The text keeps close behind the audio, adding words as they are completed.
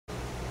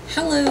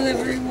Hello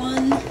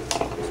everyone.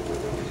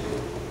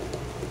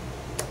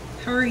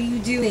 How are you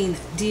doing,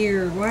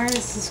 dear? Why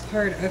is this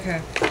card?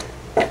 Okay.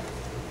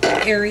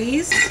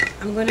 Aries,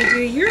 I'm going to do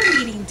your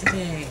reading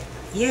today.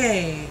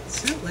 Yay.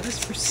 So let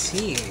us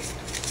proceed.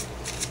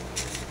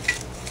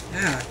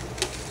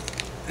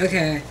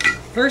 Okay.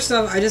 First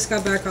off, I just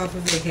got back off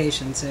of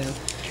vacation, so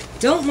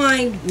don't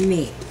mind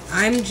me.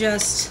 I'm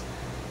just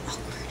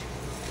awkward.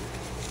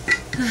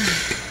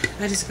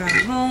 I just got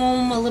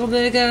home a little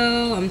bit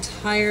ago. I'm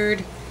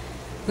tired.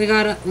 We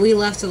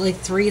left at like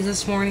 3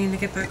 this morning to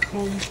get back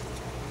home.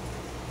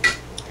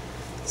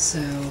 So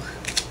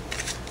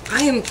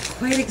I am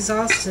quite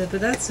exhausted,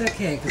 but that's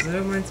okay because I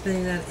don't mind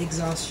spending that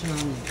exhaustion on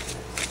you.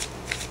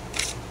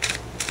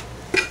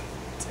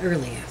 It's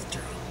early after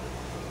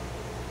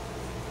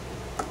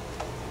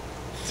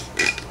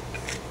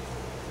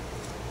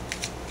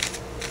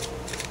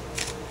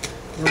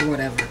all. Or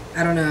whatever.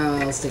 I don't know how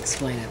else to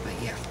explain it, but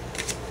yeah.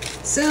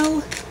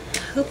 So,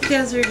 hope you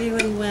guys are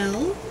doing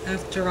well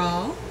after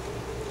all.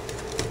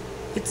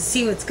 Get to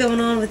see what's going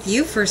on with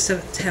you for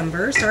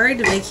September. Sorry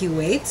to make you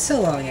wait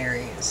so long,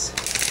 Aries.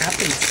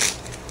 Happens.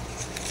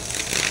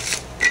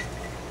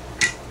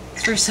 It's the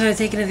first time I've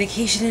taken a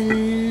vacation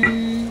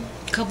in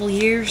a couple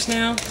years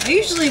now. I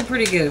usually am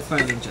pretty good at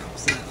finding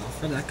jobs that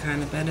offer that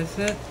kind of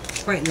benefit.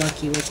 Quite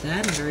lucky with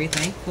that. I'm very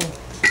thankful.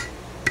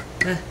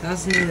 I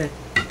also need to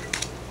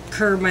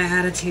curb my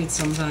attitude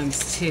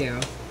sometimes too.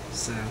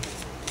 So.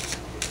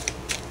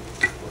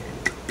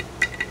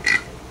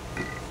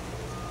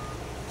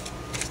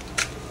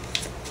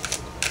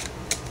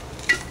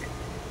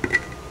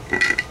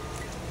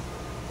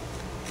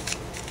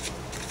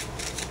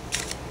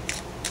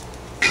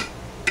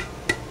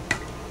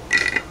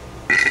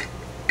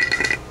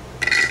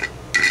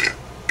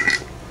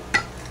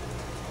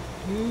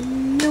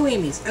 No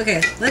Amy's.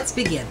 Okay, let's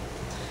begin.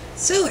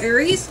 So,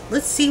 Aries,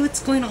 let's see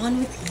what's going on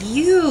with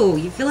you.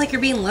 You feel like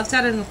you're being left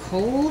out in the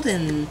cold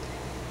and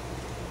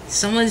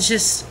someone's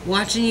just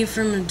watching you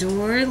from the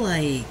door,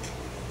 like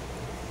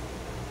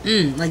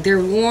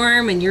they're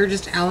warm and you're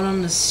just out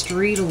on the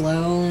street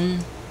alone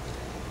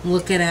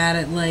looking at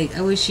it like,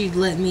 I wish you'd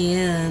let me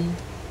in.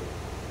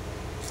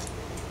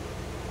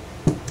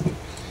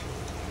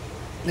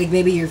 Like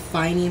maybe your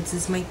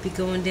finances might be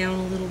going down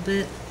a little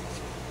bit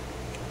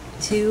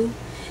too.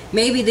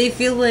 Maybe they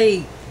feel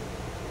like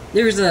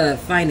there's a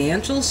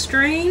financial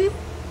strain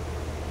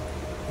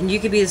and you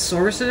could be the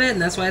source of it and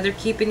that's why they're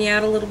keeping you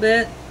out a little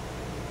bit.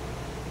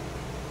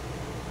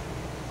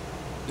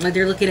 Like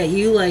they're looking at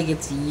you like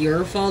it's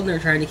your fault and they're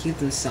trying to keep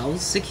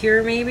themselves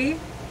secure, maybe.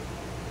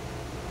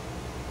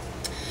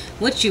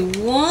 What you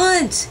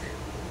want?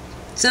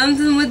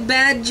 Something with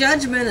bad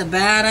judgment, a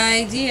bad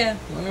idea.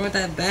 I wonder what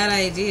that bad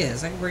idea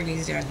is. I can bring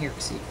these down here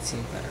so you can see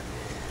it better.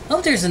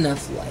 Hope there's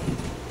enough light.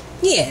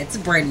 Yeah, it's a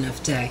bright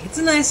enough day. It's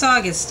a nice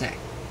August day.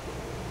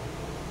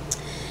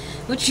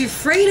 What you're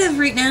afraid of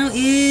right now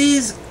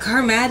is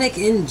karmatic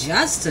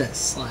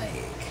injustice. Like,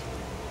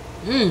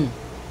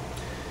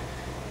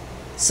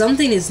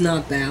 something is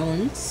not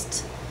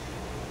balanced.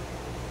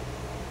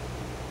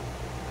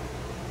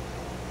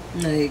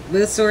 Like,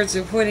 both swords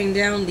are pointing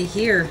down to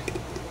here.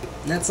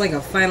 That's like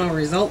a final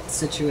result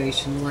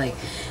situation. Like,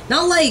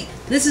 not like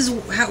this is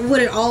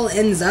what it all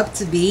ends up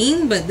to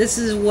being, but this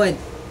is what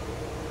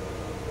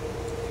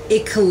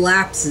it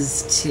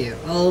collapses to.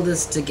 All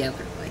this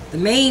together. Like, the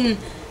main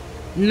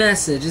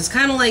message is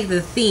kind of like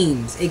the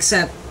themes,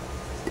 except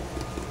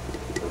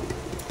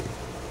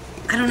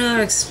I don't know how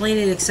to explain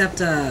it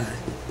except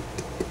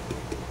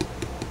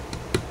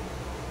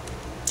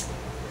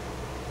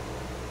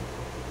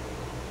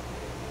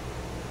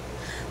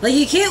like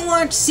you can't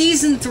watch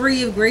season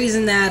 3 of Grey's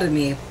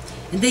Anatomy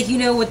and think you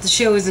know what the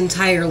show is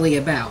entirely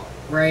about,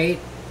 right?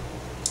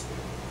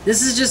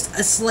 This is just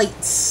a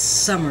slight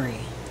summary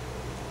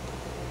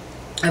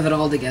of it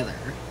all together.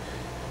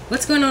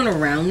 What's going on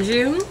around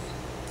you?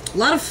 A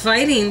lot of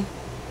fighting.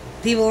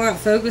 People aren't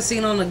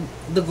focusing on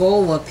the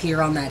goal up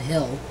here on that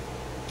hill.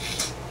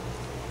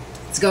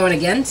 It's going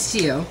against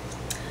you.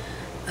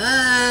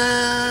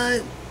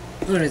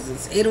 What is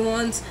this? 8 of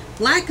Wands.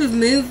 Lack of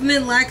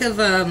movement, lack of,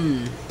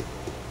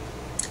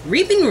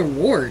 reaping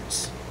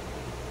rewards.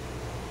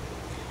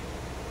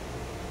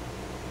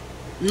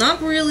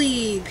 Not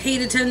really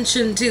paid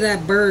attention to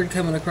that bird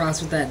coming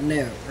across with that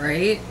note,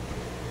 right?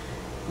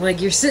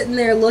 Like, you're sitting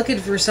there looking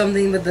for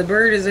something, but the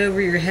bird is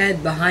over your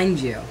head behind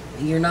you,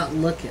 and you're not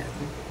looking.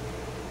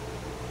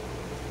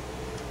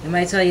 It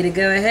might tell you to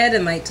go ahead,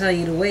 it might tell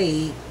you to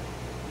wait.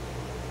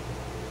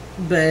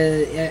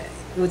 But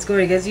what's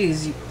going against you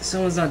is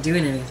someone's not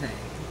doing anything.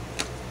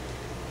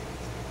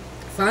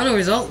 Final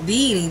result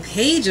being a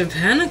Page of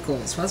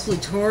Pentacles. Possibly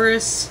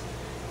Taurus,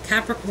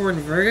 Capricorn,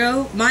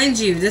 Virgo. Mind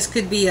you, this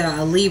could be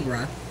a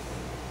Libra.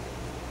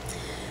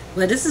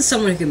 But this is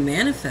someone who can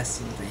manifest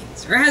some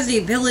things. Or has the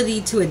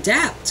ability to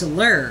adapt, to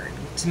learn,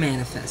 to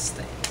manifest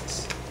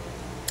things.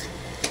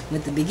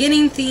 With the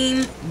beginning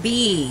theme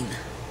being,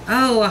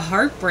 oh, a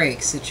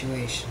heartbreak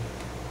situation.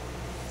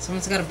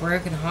 Someone's got a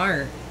broken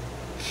heart.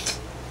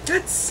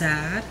 That's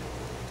sad.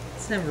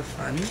 It's never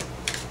fun.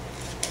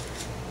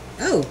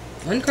 Oh,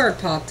 one card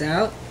popped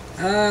out.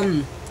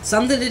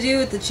 Something to do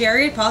with the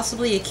Chariot,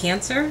 possibly a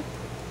Cancer.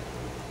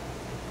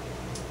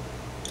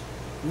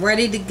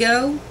 Ready to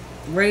go,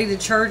 ready to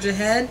charge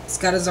ahead. He's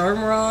got his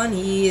armor on,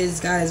 he has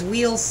got his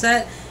wheels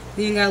set.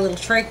 He even got a little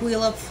trike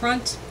wheel up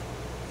front.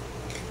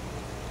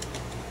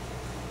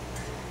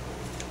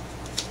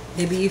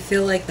 Maybe you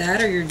feel like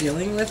that, or you're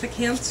dealing with a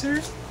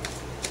Cancer.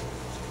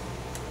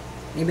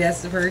 Maybe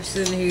that's the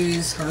person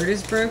whose heart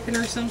is broken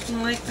or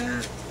something like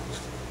that.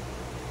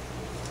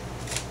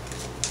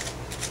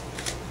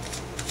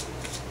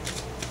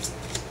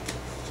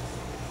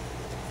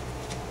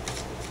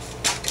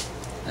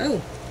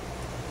 Oh.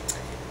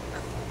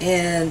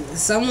 And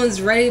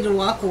someone's ready to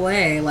walk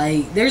away.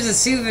 Like, there's a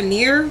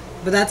souvenir,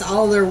 but that's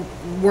all they're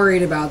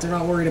worried about. They're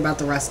not worried about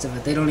the rest of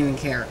it. They don't even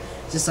care.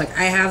 Just like,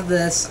 I have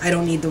this, I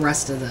don't need the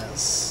rest of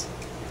this.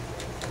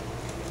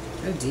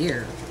 Oh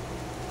dear.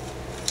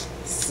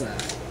 It's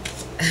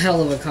a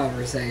hell of a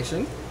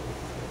conversation.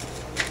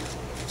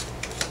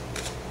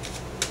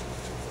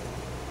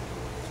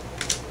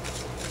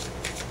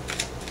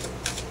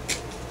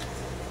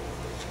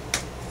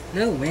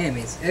 No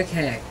whammies.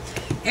 Okay.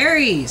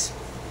 Aries.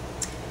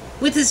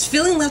 With this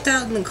feeling left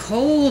out in the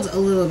cold a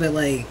little bit,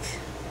 like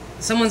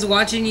someone's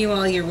watching you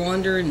while you're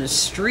wandering the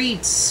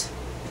streets.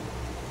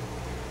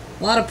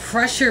 A lot of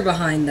pressure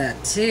behind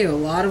that too. A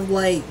lot of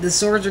like the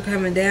swords are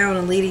coming down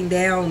and leading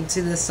down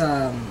to this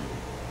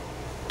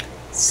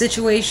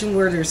situation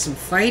where there's some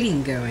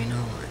fighting going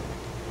on.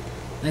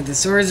 Like the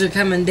swords are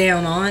coming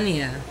down on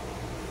you.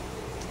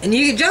 And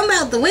you can jump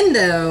out the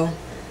window.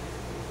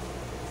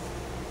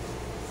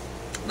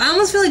 I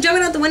almost feel like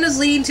jumping out the window is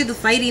leading to the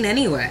fighting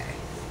anyway.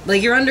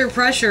 Like, you're under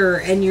pressure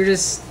and you're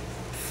just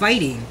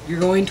fighting. You're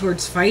going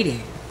towards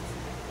fighting.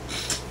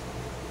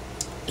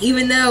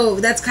 Even though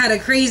that's kind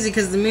of crazy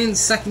because the moon's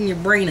sucking your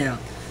brain out.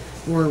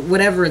 Or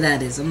whatever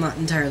that is. I'm not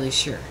entirely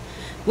sure.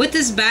 With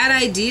this bad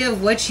idea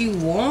of what you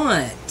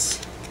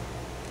want.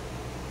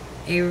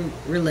 A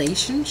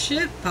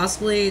relationship?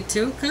 Possibly a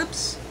Two of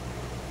Cups?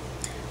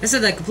 I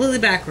said that completely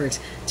backwards.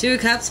 Two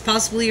of Cups,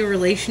 possibly a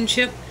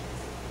relationship.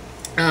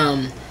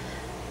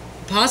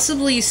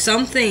 Possibly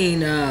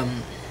something,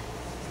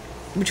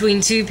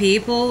 between two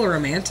people,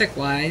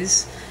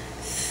 romantic-wise.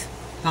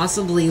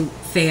 Possibly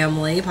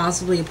family,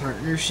 possibly a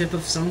partnership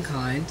of some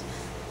kind.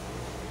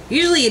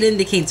 Usually it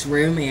indicates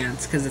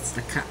romance, because it's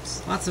the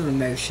cups. Lots of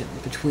emotion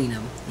between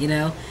them, you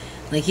know?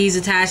 Like, he's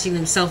attaching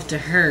himself to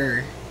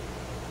her,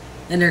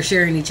 and they're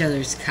sharing each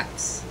other's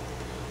cups.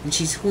 And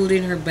she's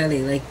holding her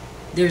belly, like,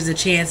 there's a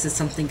chance that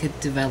something could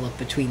develop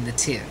between the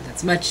two.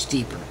 That's much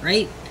deeper,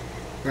 right?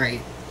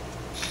 Right.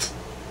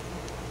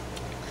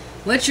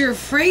 What you're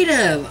afraid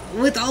of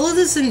with all of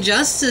this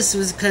injustice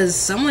was because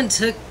someone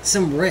took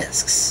some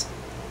risks.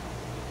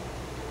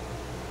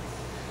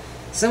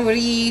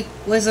 Somebody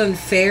was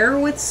unfair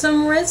with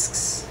some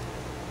risks.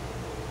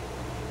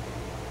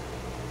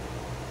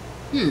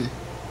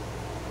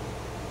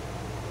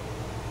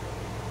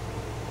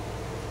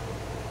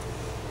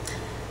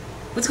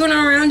 What's going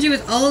on around you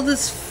with all of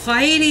this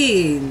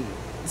fighting?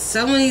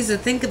 Someone needs to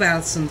think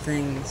about some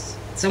things.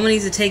 Someone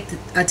needs to take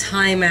a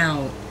time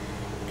out.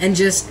 And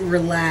just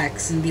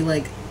relax and be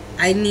like,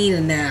 I need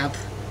a nap.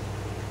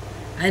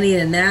 I need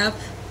a nap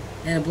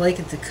and a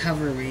blanket to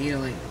cover me. You know,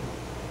 like,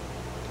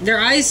 their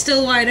eyes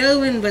still wide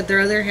open, but their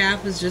other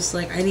half is just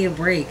like, I need a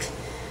break.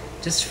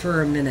 Just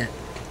for a minute.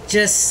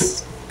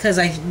 Just because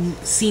I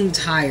seem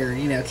tired,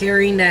 you know,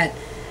 carrying that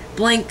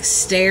blank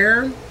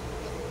stare.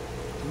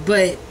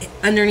 But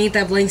underneath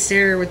that blank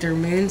stare with their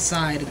moon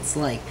side, it's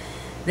like,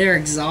 they're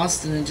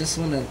exhausted and just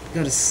want to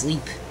go to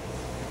sleep.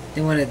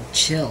 They want to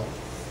chill.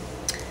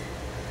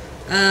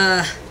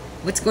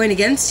 What's going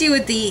against you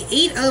with the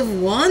Eight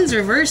of Wands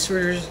reversed,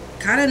 where there's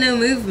kind of no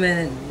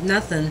movement,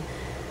 nothing.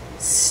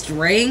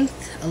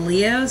 Strength, a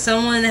Leo,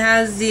 someone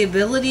has the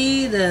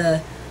ability,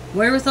 the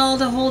wherewithal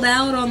to hold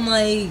out on,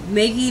 like,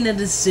 making a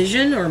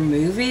decision or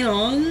moving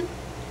on.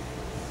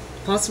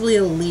 Possibly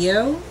a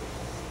Leo.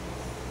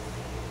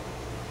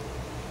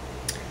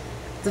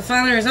 The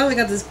final result, we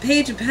got this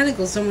Page of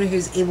Pentacles, someone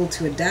who's able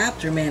to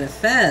adapt or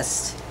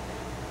manifest.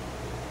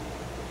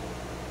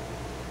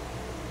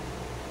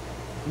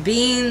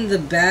 Being the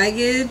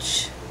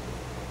baggage.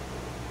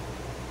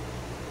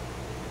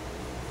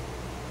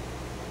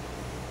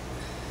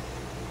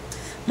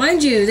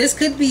 Mind you, this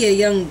could be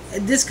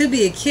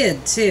a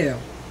kid too.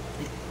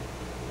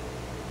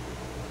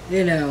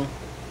 You know.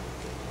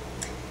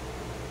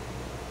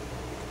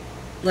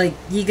 Like,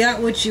 you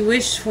got what you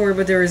wished for,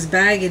 but there was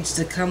baggage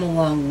to come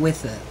along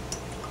with it.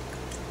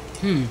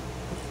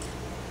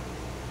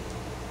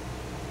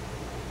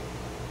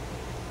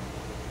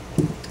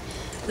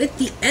 With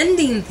the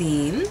ending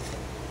theme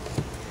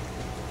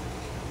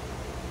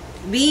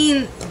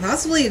being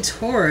possibly a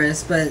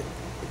Taurus, but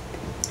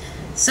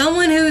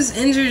someone who's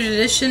into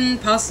tradition,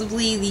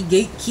 possibly the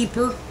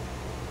gatekeeper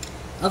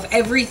of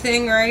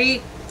everything,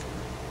 right?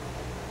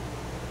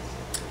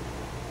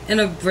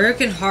 And a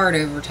broken heart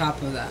over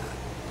top of that.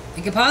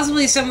 It could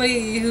possibly be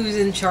somebody who's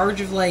in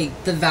charge of,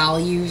 like, the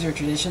values or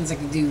traditions that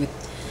could do with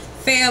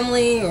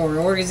family or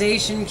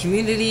organization,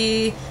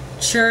 community,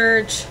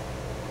 church.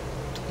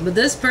 But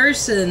this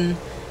person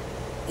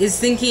is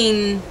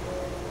thinking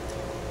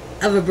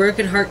of a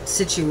broken heart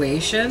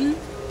situation,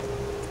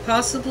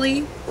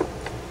 possibly,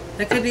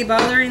 that could be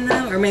bothering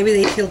them. Or maybe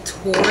they feel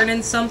torn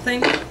in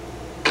something.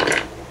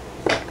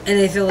 And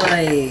they feel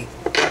like,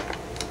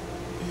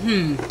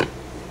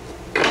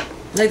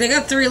 like they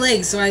got 3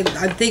 legs, so I'm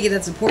thinking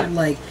that's important.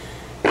 Like,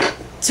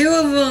 2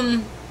 of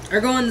them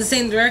are going the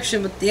same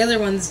direction, but the other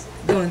one's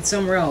going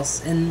somewhere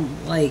else.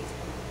 And, like,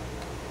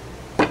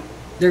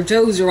 their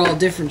toes are all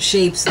different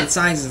shapes and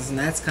sizes, and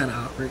that's kind of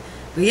awkward.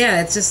 But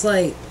yeah, it's just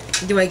like,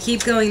 do I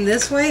keep going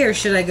this way, or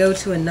should I go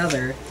to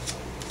another?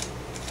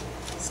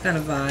 It's kind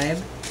of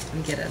vibe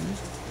I'm getting.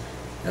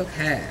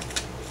 Okay.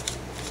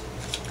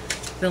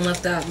 Been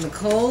left out in the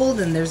cold,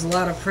 and there's a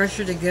lot of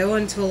pressure to go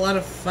into a lot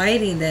of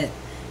fighting that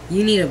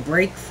you need a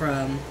break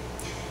from.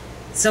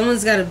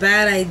 Someone's got a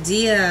bad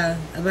idea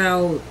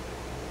about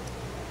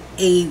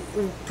a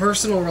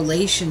personal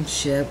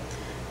relationship,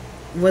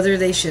 whether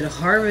they should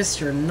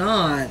harvest or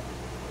not.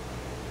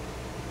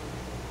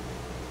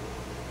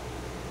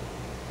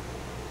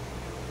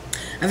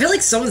 I feel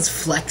like someone's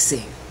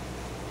flexing.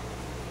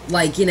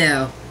 Like, you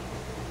know,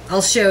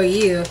 I'll show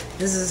you.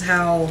 This is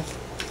how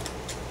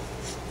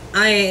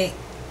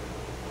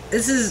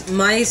this is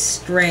my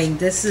strength.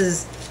 This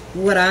is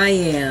what I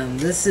am.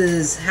 This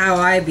is how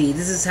I be.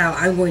 This is how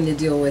I'm going to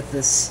deal with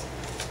this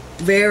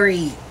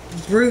very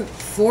brute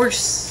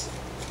force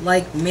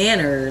like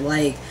manner.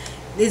 Like,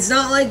 it's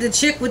not like the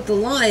chick with the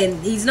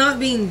lion. He's not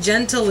being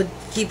gentle with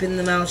keeping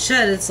the mouth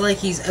shut. It's like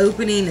he's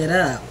opening it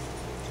up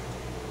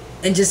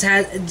and just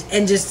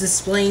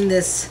displaying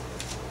this,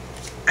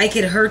 I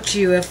could hurt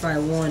you if I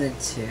wanted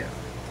to.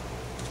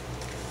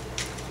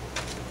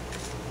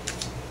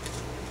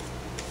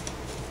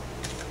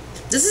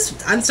 This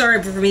is, I'm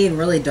sorry for being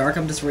really dark,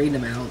 I'm just reading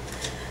them out.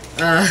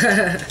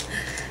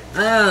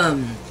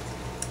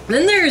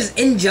 Then there's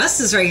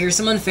injustice right here,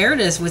 some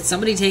unfairness with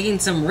somebody taking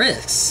some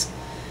risks.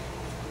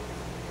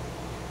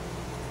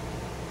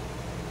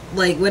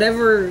 Like,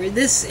 whatever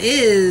this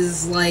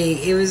is,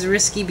 like, it was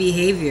risky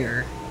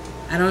behavior.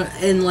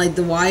 And like,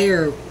 the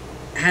wire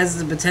has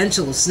the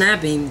potential of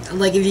snapping.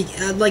 Like, if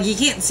you, like, you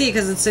can't see it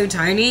because it's so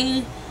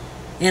tiny.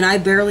 And I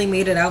barely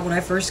made it out when I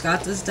first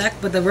got this deck,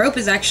 but the rope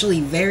is actually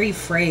very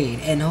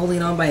frayed and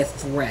holding on by a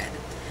thread.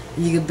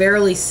 And you can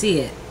barely see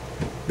it,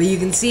 but you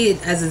can see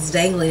it as it's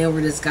dangling over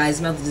this guy's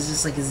mouth. It's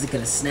just like, is it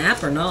going to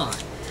snap or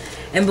not?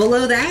 And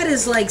below that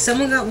is like,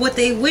 someone got what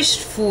they wished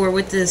for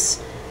with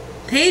this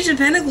Page of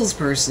Pentacles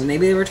person.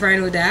 Maybe they were trying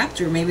to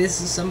adapt, or maybe this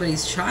is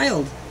somebody's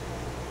child.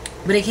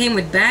 But it came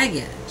with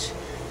baggage.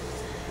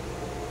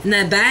 And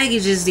that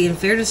baggage is the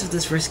unfairness of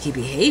this risky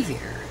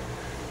behavior.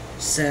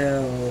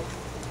 So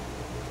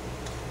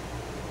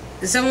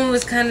someone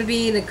was kind of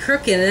being a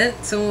crook in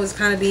it. Someone was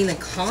kind of being a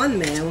con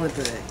man with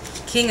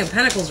the King of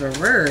Pentacles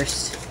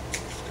reversed.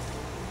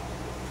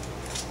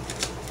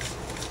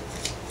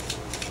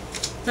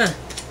 Huh.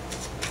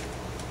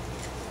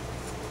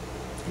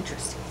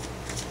 Interesting.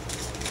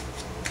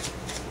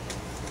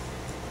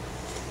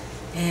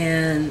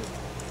 And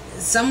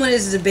someone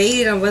is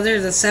debating on whether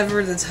to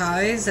sever the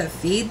ties that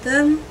feed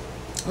them,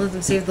 let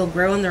them see if they'll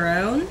grow on their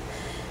own,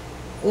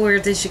 or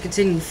if they should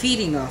continue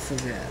feeding off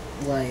of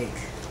it. Like,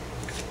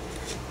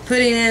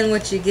 putting in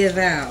what you give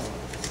out.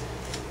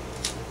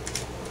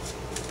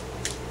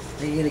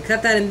 Are you going to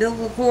cut that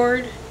umbilical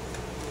cord?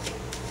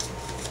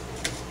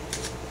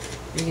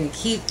 You're going to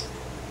keep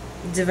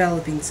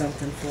developing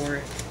something for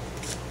it.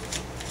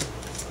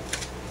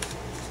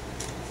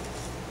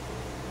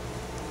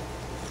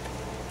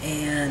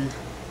 And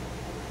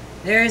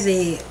there's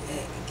a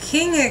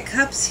King of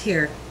Cups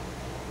here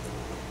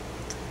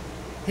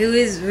who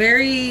is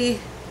very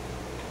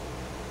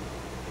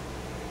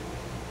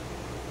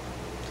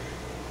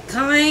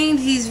kind.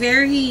 He's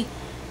very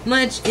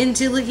much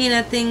into looking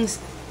at things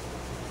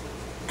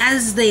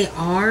as they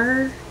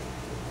are.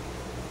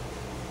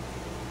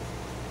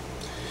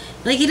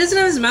 Like, he doesn't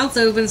have his mouth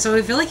open, so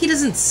I feel like he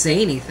doesn't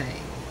say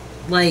anything.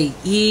 Like,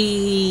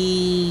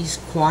 he's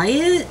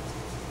quiet.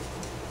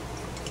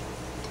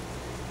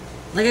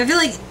 Like, I feel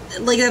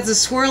like that's a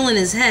swirl in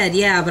his head,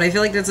 yeah, but I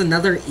feel like that's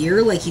another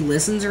ear. Like, he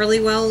listens really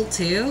well,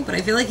 too, but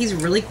I feel like he's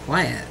really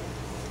quiet.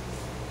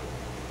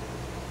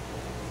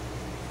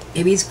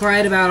 Maybe he's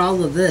quiet about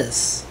all of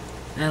this.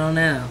 I don't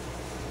know.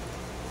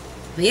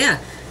 But yeah,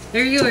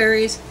 there you go,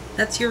 Aries.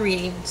 That's your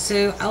reading.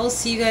 So, I will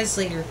see you guys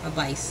later.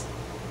 Bye-bye.